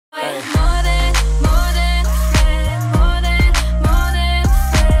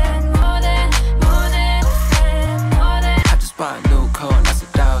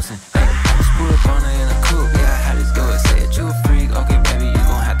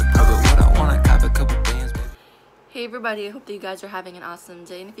everybody, I hope that you guys are having an awesome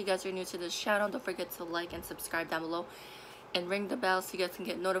day, and if you guys are new to this channel, don't forget to like and subscribe down below and ring the bell so you guys can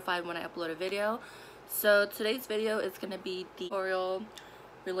get notified when I upload a video. So today's video is going to be the tutorial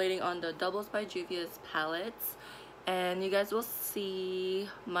relating on the Doubles by Juvias palettes, and you guys will see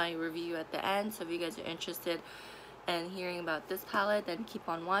my review at the end. So if you guys are interested in hearing about this palette, then keep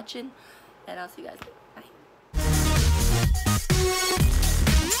on watching, and I'll see you guys later. Bye.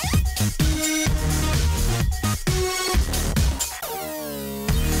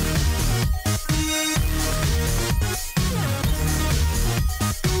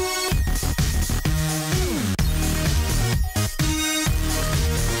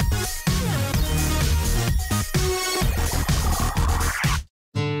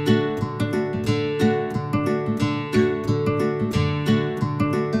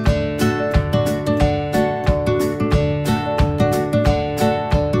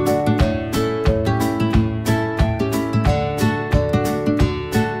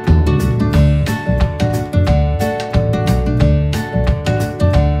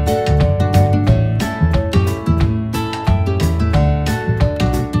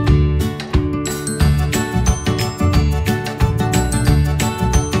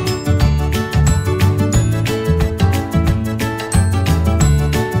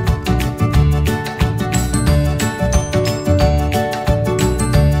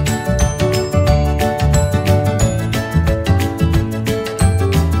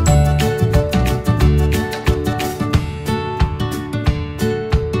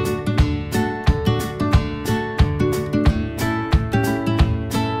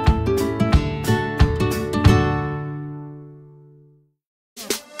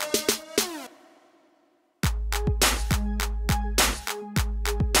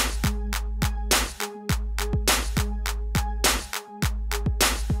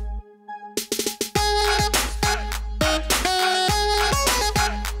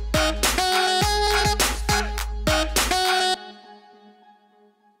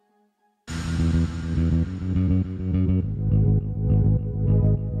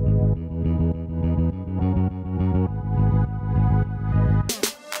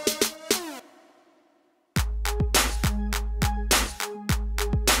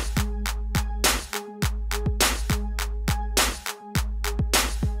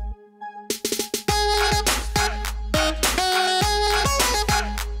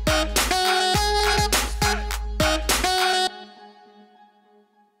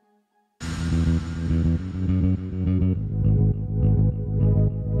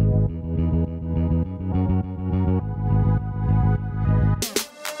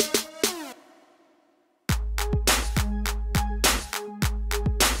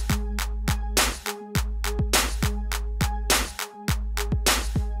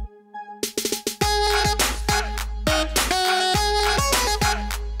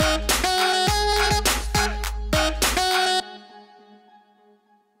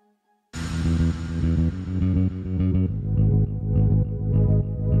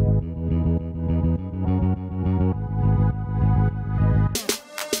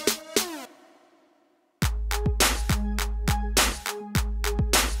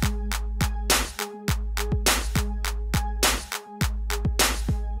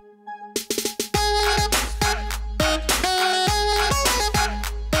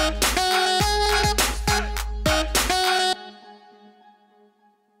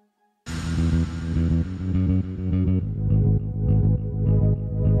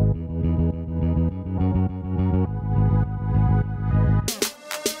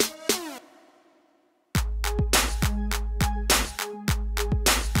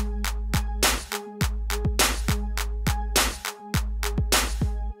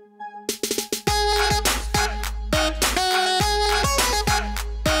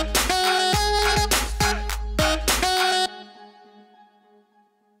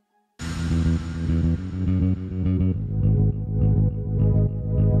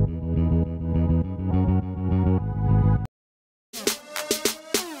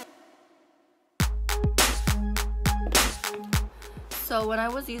 So when I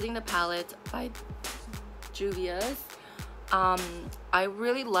was using the palette by Juvias, I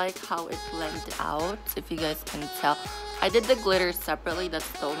really like how it blended out. If you guys can tell, I did the glitter separately. That's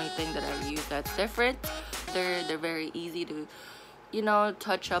the only thing that I use that's different. They're very easy to, you know,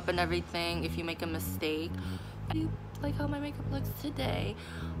 touch up and everything if you make a mistake. I like how my makeup looks today.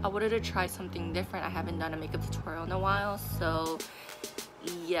 I wanted to try something different. I haven't done a makeup tutorial in a while, so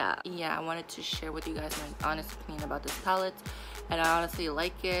yeah, I wanted to share with you guys my honest opinion about this palette, and I honestly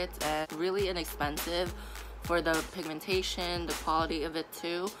like it, and really inexpensive for the pigmentation, the quality of it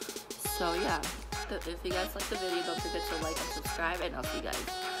too. So yeah, the video, don't forget to like and subscribe, and I'll see you guys.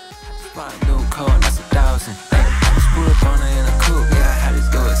 Spot new code, that's 1,000. Hey, just pull up on her in a coupe. Yeah, I had this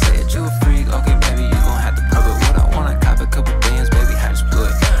go and say it, you a freak. Okay, baby, you